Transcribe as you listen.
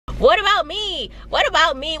What about me? What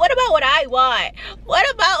about me? What about what I want? What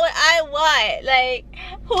about what I want? Like,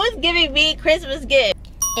 who's giving me Christmas gifts?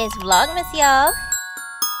 It's Vlogmas, y'all.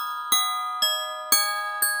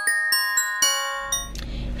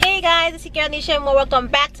 Hey guys, it's your girl Nisha and welcome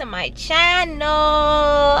back to my channel.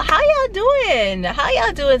 How y'all doing? How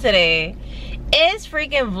y'all doing today? It's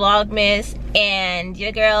freaking Vlogmas and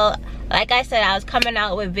your girl, like I said, I was coming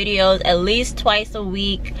out with videos at least twice a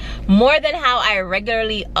week, more than how I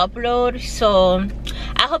regularly upload. So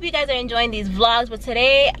I hope you guys are enjoying these vlogs, but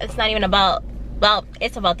today it's not even about, well,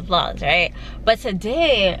 it's about the vlogs, right? But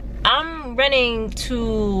today I'm running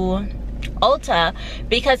to Ulta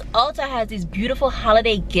because Ulta has these beautiful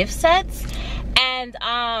holiday gift sets, and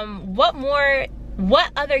what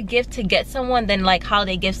other gift to get someone than like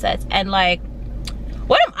holiday gift sets? And like,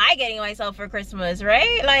 what am I getting myself for Christmas,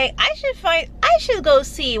 right? Like, I should go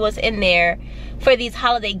see what's in there for these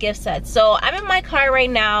holiday gift sets. So I'm in my car right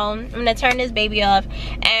now. I'm gonna turn this baby off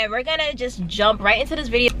and we're gonna just jump right into this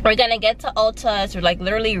video. We're gonna get to Ulta. So like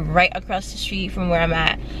literally right across the street from where I'm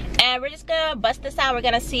at, and we're just gonna bust this out. We're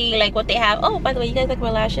gonna see like what they have. Oh, by the way, you guys like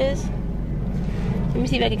my lashes? Let me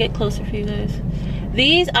see if I can get closer for you guys.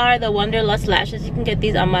 These are the Wanderlust lashes. You can get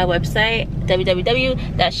these on my website,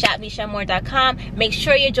 www.shopnishamore.com. Make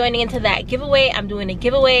sure you're joining into that giveaway. I'm doing a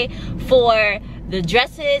giveaway for the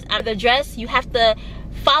dresses. The dress, you have to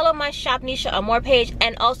follow my Shop Nisha Amore page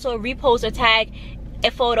and also repost or tag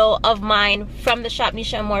a photo of mine from the Shop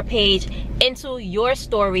Nisha Amore page into your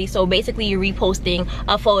story. So basically you're reposting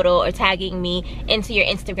a photo or tagging me into your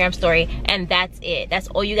Instagram story, and that's it. That's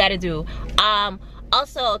all you gotta do.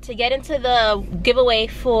 Also, to get into the giveaway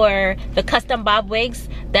for the custom bob wigs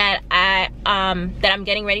that I'm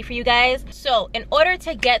getting ready for you guys. So in order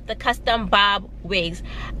to get the custom bob wigs,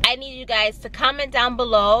 I need you guys to comment down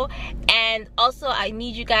below, and also I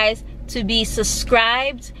need you guys to be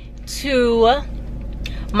subscribed to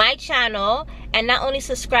my channel. And not only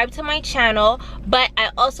subscribe to my channel, but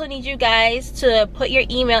I also need you guys to put your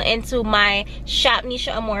email into my Shop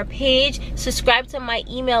Nisha Amore page. Subscribe to my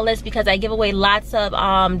email list because I give away lots of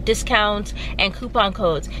discounts and coupon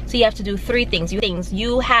codes. So you have to do three things.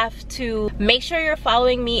 You have to make sure you're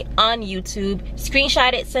following me on YouTube,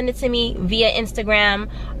 screenshot it, send it to me via Instagram,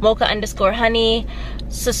 mocha_honey.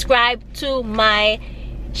 Subscribe to my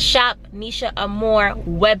Shop Nisha Amore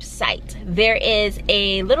website. There is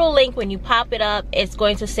a little link when you pop it up. It's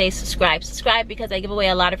going to say subscribe. Subscribe because I give away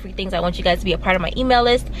a lot of free things. I want you guys to be a part of my email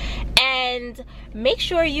list, and make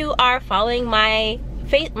sure you are following my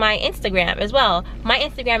Instagram as well. My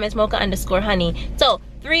Instagram is mocha_honey. So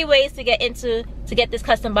 3 ways to get this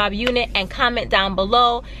custom bob unit, and comment down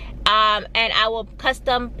below, and I will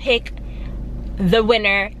custom pick the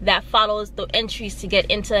winner that follows the entries to get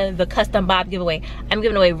into the custom bob giveaway. I'm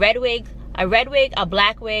giving away a red wig, a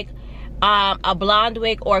black wig, a blonde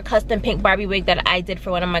wig, or a custom pink Barbie wig that I did for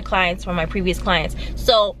one of my clients, for my previous clients.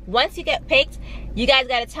 So once you get picked, you guys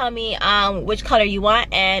got to tell me which color you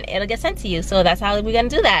want, and it'll get sent to you. So that's how we're gonna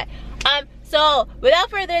do that. So without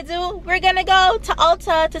further ado, we're gonna go to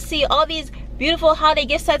Ulta to see all these beautiful holiday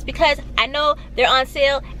gift sets because I know they're on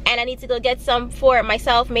sale and I need to go get some for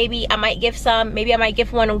myself. Maybe I might gift some, maybe I might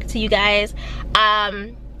gift one to you guys,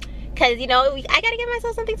 because you know, I gotta give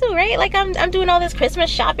myself something too, right? Like I'm doing all this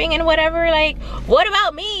Christmas shopping and whatever. Like, what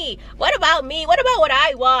about me? What about me? What about what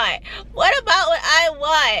I want? What about what I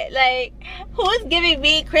want? Like, who's giving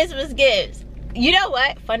me Christmas gifts? You know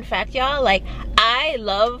what, fun fact, y'all, like I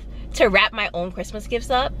love to wrap my own Christmas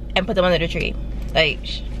gifts up and put them under the tree. Like,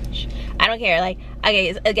 I don't care. Like,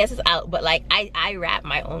 okay, I guess it's out, but like I wrap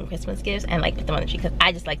my own Christmas gifts and like put them on the tree because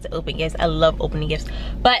I just like to open gifts. I love opening gifts.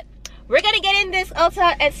 But we're gonna get in this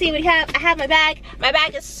Ulta and see what we have. I have my bag. My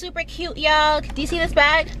bag is super cute, y'all. Do you see this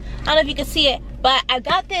bag? I don't know if you can see it, but I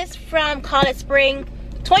got this from College Spring.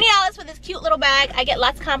 $20 for this cute little bag. I get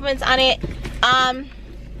lots of compliments on it. I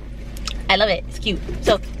love it. It's cute.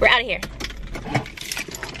 So we're out of here.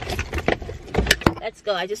 Let's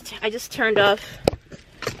go. I just turned off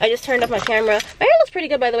my camera. My hair looks pretty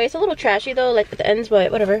good, by the way. It's a little trashy though, like at the ends,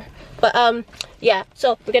 but whatever. But yeah,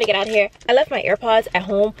 so we're gonna get out of here. I left my AirPods at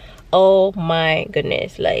home. Oh my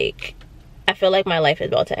goodness, like I feel like my life is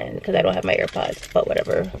about to end because I don't have my AirPods, but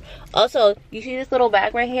whatever. Also, you see this little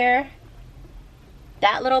bag right here?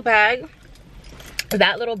 That little bag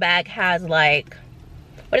has like,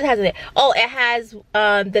 what has in it? Oh, it has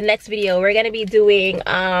the next video. We're gonna be doing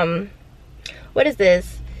what is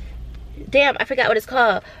this? Damn, I forgot what it's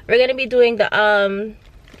called. We're gonna be doing the oh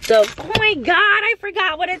my god, I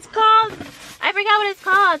forgot what it's called.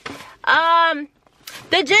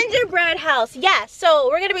 The gingerbread house. Yeah, so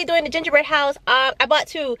we're gonna be doing the gingerbread house. I bought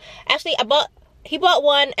two. Actually, I bought he bought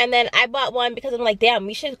one and then I bought one because I'm like, damn,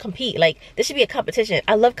 we should compete. Like, this should be a competition.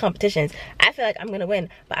 I love competitions. I feel like I'm gonna win,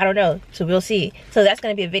 but I don't know, so we'll see. So that's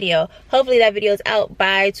gonna be a video. Hopefully that video is out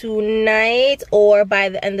by tonight or by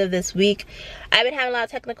the end of this week. I've been having a lot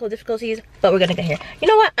of technical difficulties, but we're gonna get here. You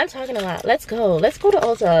know what, I'm talking a lot. Let's go to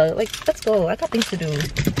Ulta. Like, let's go. I got things to do.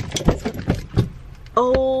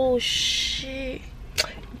 Oh shit,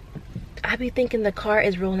 I be thinking the car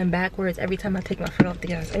is rolling backwards every time I take my foot off the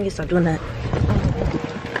gas. I need to stop doing that.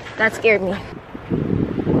 That scared me.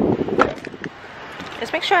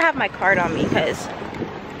 Just make sure I have my card on me because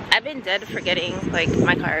I've been dead forgetting like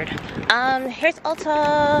my card. Here's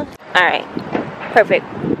Ulta. Alright, perfect.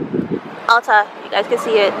 Ulta, you guys can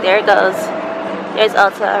see it. There it goes. There's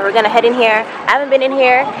Ulta. We're gonna head in here. I haven't been in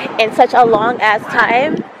here in such a long ass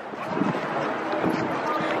time.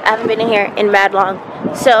 I haven't been in here in mad long.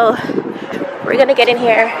 So we're gonna get in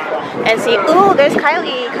here and see. Ooh, there's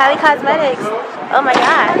Kylie Cosmetics. Oh my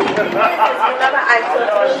god.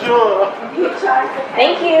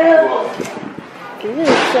 Thank you. Ooh,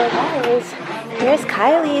 so guys, here's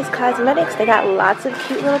Kylie's Cosmetics. They got lots of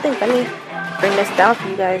cute little things. Let me bring this down for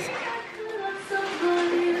you guys.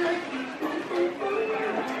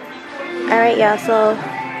 Alright, y'all, so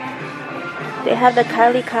they have the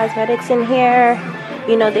Kylie Cosmetics in here.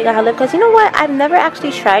 You know, they got her lip kits. You know what? I've never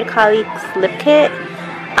actually tried Kylie's lip kit.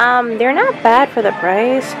 They're not bad for the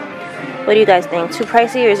price. What do you guys think? Too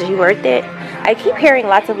pricey or is it worth it? I keep hearing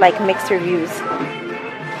lots of like mixed reviews.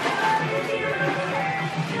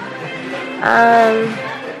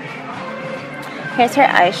 Here's her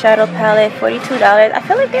eyeshadow palette, $42. I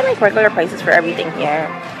feel like they're like regular prices for everything here.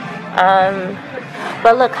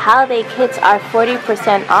 But look, holiday kits are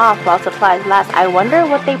 40% off while supplies last. I wonder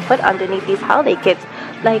what they put underneath these holiday kits.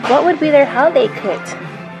 Like, what would be their holiday kit?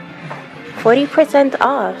 40%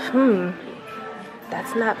 off.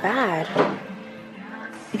 That's not bad.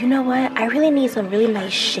 You know what? I really need some really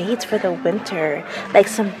nice shades for the winter. Like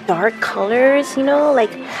some dark colors, you know?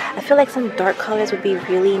 Like, I feel like some dark colors would be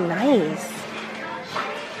really nice.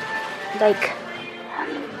 Like,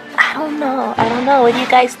 I don't know. What do you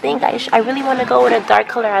guys think? I really want to go with a dark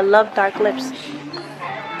color. I love dark lips.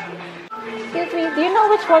 Excuse me, do you know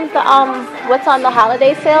which one's the what's on the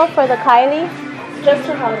holiday sale for the Kylie? Just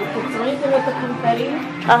for holiday kits. Anything with the confetti.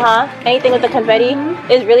 Anything with the confetti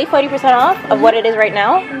is really 40% off of what it is right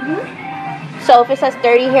now. So if it says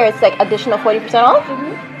 30 here, it's like additional 40% off.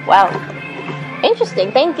 Wow,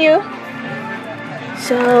 interesting. Thank you.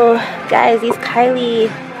 So guys, these Kylie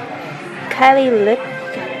lip,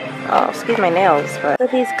 oh, excuse my nails, but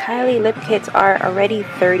these Kylie lip kits are already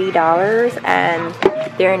 $30 and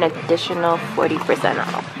they're an additional 40%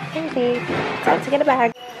 off. Okay, time to get a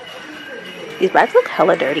bag. These bags look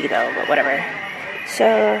hella dirty though, but whatever. So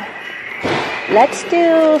let's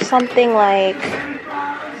do something like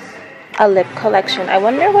a lip collection. I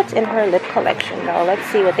wonder what's in her lip collection though. Let's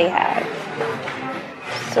see what they have.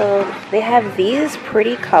 So they have these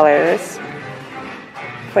pretty colors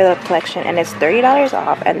for the collection and it's $30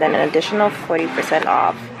 off and then an additional 40%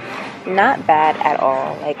 off. Not bad at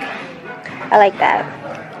all. Like, I like that.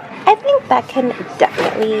 I think that can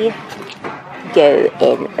definitely go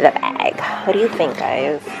in the bag. What do you think,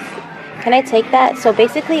 guys? Can I take that? So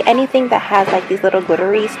basically anything that has like these little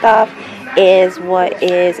glittery stuff is what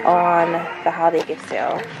is on the holiday gift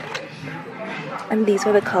sale. And these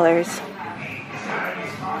are the colors.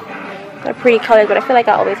 They're pretty colors, but I feel like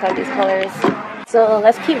I always have these colors. So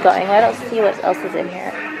let's keep going. Let us see what else is in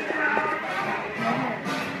here.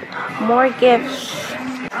 More gifts.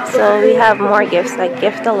 So we have more gifts, like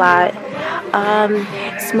gift a lot.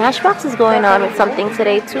 Smashbox is going on with something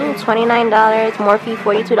today too. $29. Morphe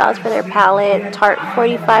 $42 for their palette. Tarte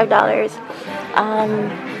 $45.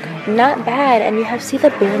 Not bad. And you have, see the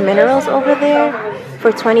Bare Minerals over there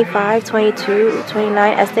for $25, $22,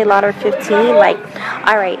 $29. Estee Lauder $15. Like,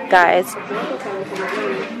 all right, guys.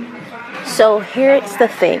 So here's the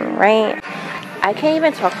thing, right? I can't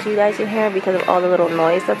even talk to you guys in here because of all the little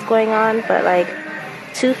noise that's going on. But like,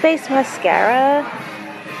 Too Faced mascara,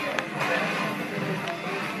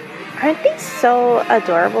 aren't these so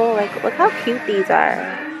adorable? Like, look how cute these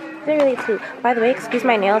are. They're really cute. By the way, excuse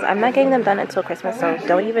my nails. I'm not getting them done until Christmas, so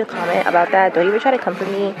don't even comment about that. Don't even try to come for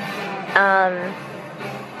me.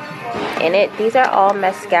 In it, these are all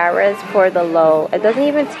mascaras for the low. It doesn't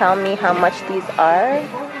even tell me how much these are,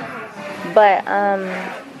 but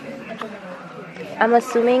I'm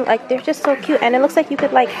assuming like they're just so cute, and it looks like you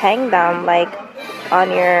could like hang them like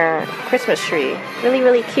on your Christmas tree. Really,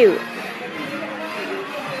 really cute.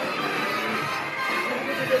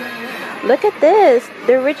 Look at this,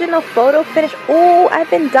 the original photo finish. Oh, I've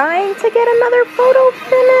been dying to get another photo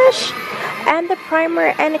finish. and the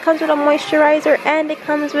primer, and it comes with a moisturizer, and it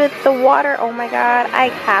comes with the water. Oh my god, I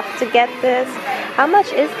have to get this. How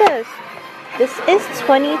much is this? This is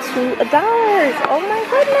 $22. Oh my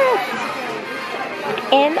goodness.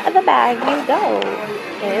 In the bag you go.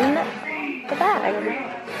 In the bag.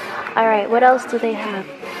 Alright, what else do they have?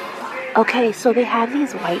 Okay, so they have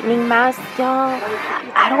these whitening masks, y'all.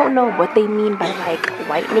 I don't know what they mean by like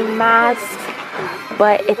whitening masks,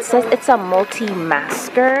 but it says it's a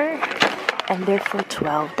multi-masker, and they're for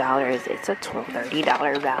 $12. It's a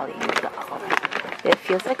 $30 value though. It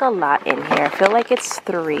feels like a lot in here. I feel like it's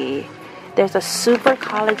 3. There's a super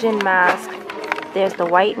collagen mask, there's the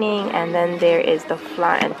whitening, and then there is the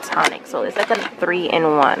flat and tonic. So it's like a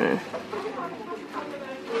 3-in-1.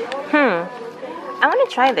 I want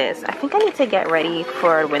to try this. I think I need to get ready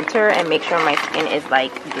for winter and make sure my skin is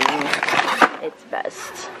like doing its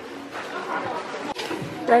best.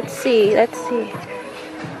 Let's see.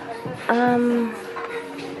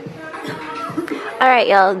 Alright,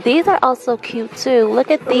 y'all. These are also cute too.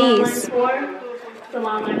 Look at these.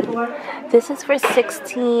 This is for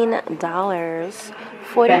 $16.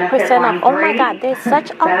 40% off. Oh my god, there's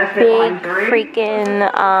such a big freaking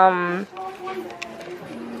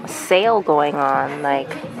sale going on. Like,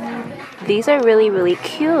 these are really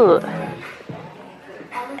cute.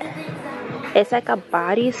 It's like a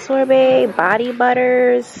body sorbet, body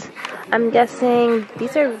butters. I'm guessing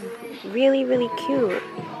these are really cute.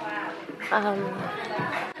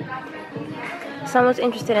 Someone's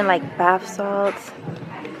interested in like bath salts.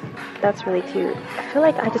 That's really cute. I feel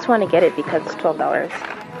like I just want to get it because it's $12.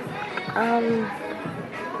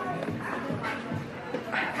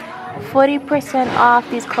 40% off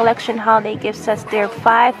these collection holiday gift sets. They're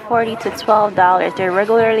 $5.40 to $12. They're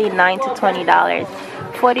regularly $9 to $20.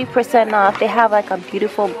 40% off. They have like a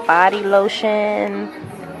beautiful body lotion.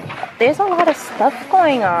 There's a lot of stuff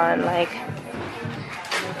going on, like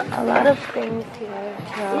a lot of things here.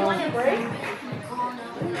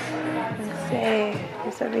 Let's see,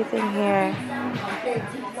 there's everything here.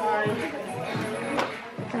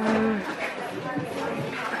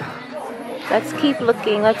 Let's keep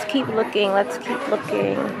looking.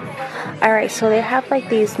 Alright, so they have like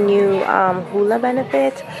these new hula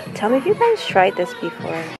benefits. Tell me if you guys tried this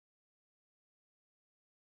before.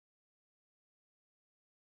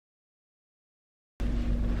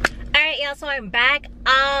 Alright, y'all, so I'm back.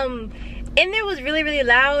 In there was really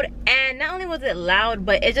loud, and not only was it loud,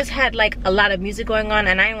 but it just had like a lot of music going on,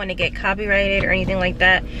 and I didn't want to get copyrighted or anything like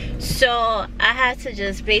that. So I had to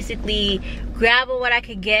just basically grab what I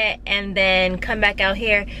could get and then come back out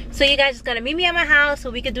here. So you guys just gonna meet me at my house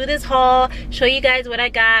so we could do this haul, show you guys what I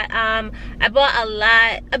got. I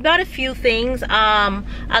bought a few things, a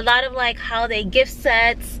lot of like holiday gift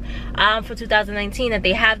sets for 2019 that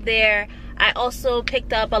they have there. I also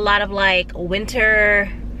picked up a lot of like winter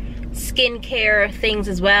skincare things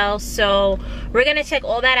as well. So we're gonna check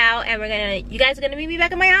all that out, and you guys are gonna meet me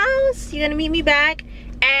back at my house. You're gonna meet me back,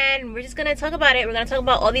 and we're just gonna talk about it. We're gonna talk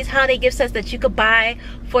about all these holiday gift sets that you could buy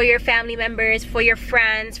for your family members, for your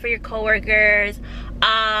friends, for your coworkers,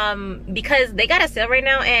 because they got a sale right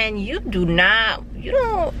now, and you don't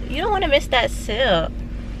want to miss that sale.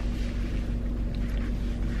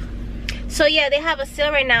 So yeah, they have a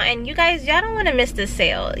sale right now, and you guys, y'all don't want to miss this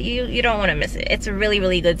sale. You don't want to miss it. It's a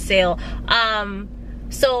really good sale.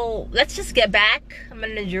 So let's just get back. I'm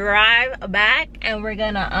gonna drive back, and we're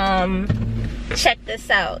gonna check this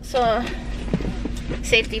out. So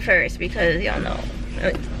safety first, because y'all know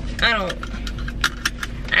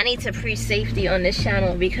I need to preach safety on this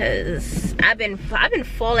channel, because I've been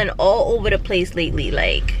falling all over the place lately.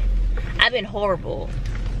 Like, I've been horrible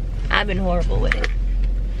with it.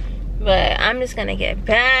 But I'm just gonna get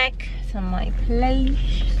back to my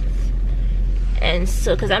place, and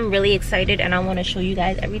so because I'm really excited and I want to show you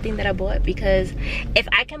guys everything that I bought, because if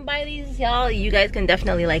I can buy these, y'all, you guys can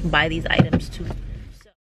definitely like buy these items too.